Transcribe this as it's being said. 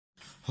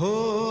Yo,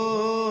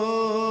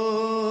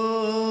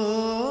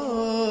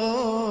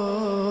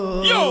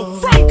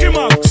 Frankie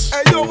Max.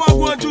 Hey, yo, what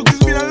going to?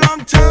 It's been a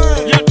long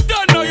time. You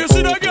don't know, you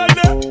see the girl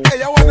there?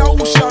 Hey, I wonder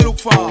who shall look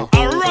for.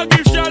 A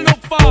rugged shall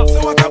look for. So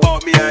what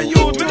about me and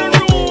you?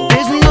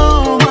 There's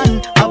no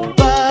one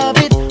above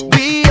it.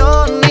 We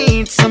all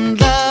need some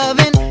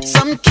loving,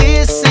 some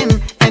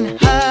kissing and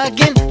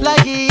hugging.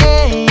 Like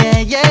yeah, yeah,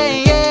 yeah,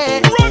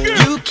 yeah. Rugged.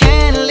 You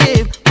can't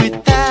live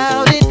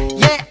without it.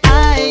 Yeah,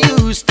 I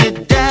used to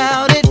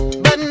doubt it,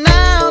 but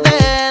now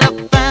that I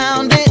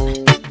found it,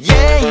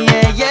 yeah,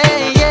 yeah, yeah,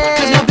 yeah.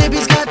 'Cause my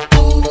baby's got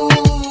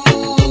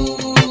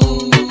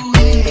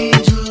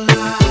angel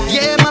eyes.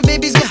 Yeah, my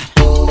baby's got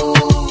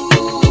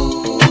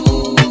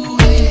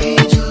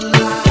angel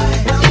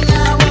eyes. Well,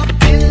 now I've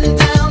been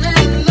down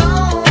and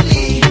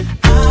lonely.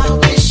 I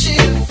wish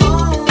if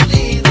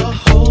only the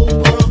whole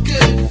world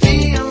could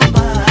feel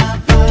my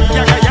vibe.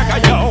 Yaga, yaga,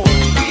 yo.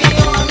 We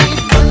all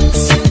need one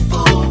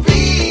simple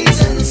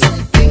reason,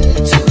 something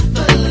to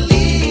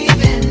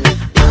believe in.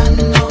 I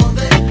know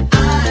that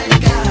I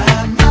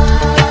got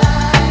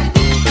mine.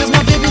 'Cause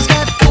my baby's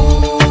got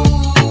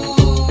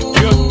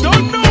You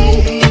don't know.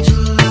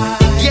 angel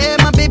eyes. Yeah,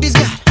 my baby's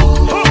got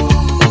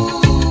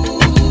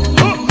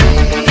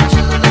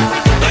angel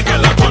eyes. That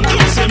girl a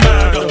conduce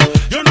mad.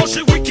 You know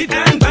she wicked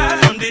and bad.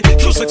 From the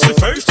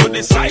 261st to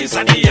the size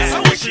of the ass.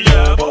 What she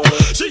have?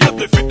 She have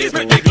the fitness,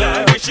 make me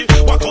glad. When she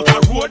walk out a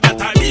road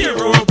that I hear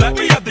road black.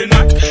 Me have the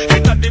knack.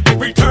 Hit at the big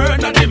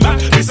return of the Mac.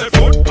 It's a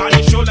foot on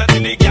the shoulder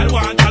till the girl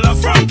want call her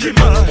Frankie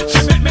man.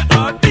 She make me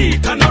heart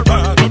beat and a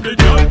rock. From the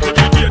girl to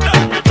the day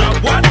that we drop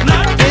what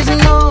not. There's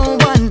no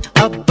one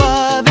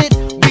above it.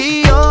 We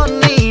all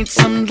need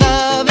some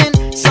loving,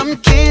 some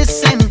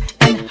kissing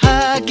and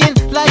hugging.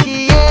 Like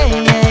yeah,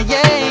 yeah,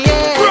 yeah,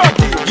 yeah.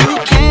 You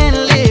can't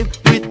live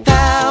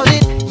without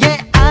it. Yeah,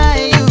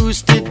 I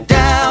used to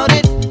doubt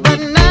it, but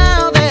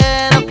now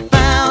that I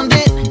found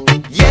it,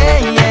 yeah,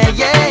 yeah,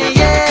 yeah,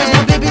 yeah. 'Cause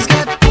my baby's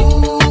got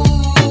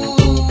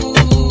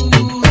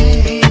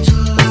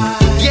angel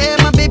eyes. Yeah,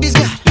 my baby's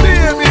got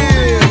Baby.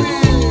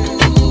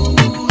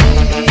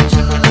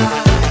 angel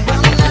eyes.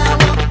 Well, now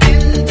I've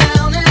been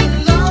down and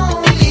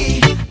lonely.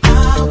 I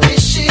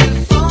wish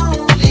if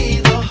only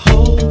the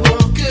whole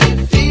world could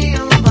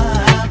feel my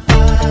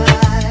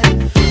vibe.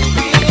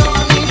 We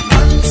all need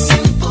one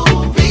simple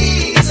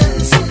reason,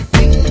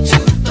 something to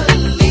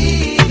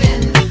believe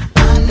in.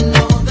 I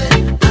know that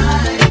I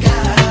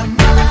got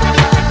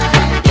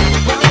mine.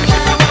 Well,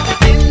 now I've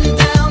been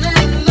down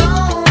and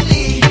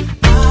lonely.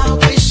 I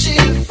wish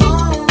if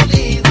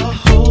only the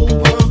whole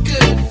world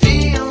could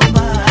feel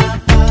my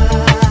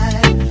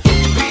vibe.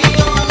 We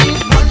all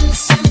need one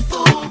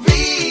simple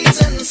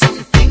reason,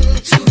 something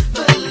to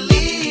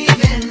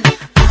believe in.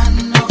 I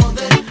know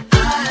that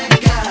I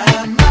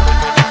got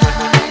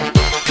mine.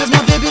 'Cause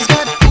my baby's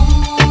got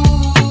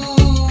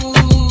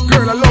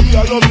Girl, I love you,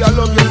 I love you, I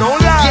love you. No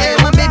lie.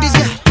 yeah, my baby's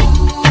got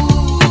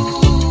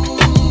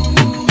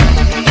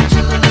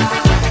angel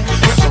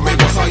eyes. So me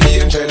just a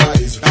angel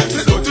eyes.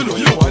 Say don't you know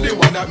you are the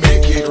one that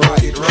make it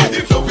right, right?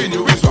 If loving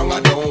you is wrong, I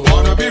don't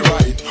wanna be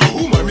right.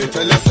 Woman, me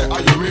tell you, say,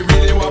 are you me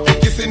really want to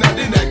kiss in the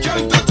neck?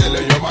 Can't I tell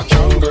you you're my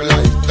kangaroo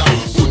like that?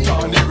 Put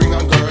on the ring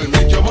and girl,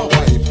 make you my wife.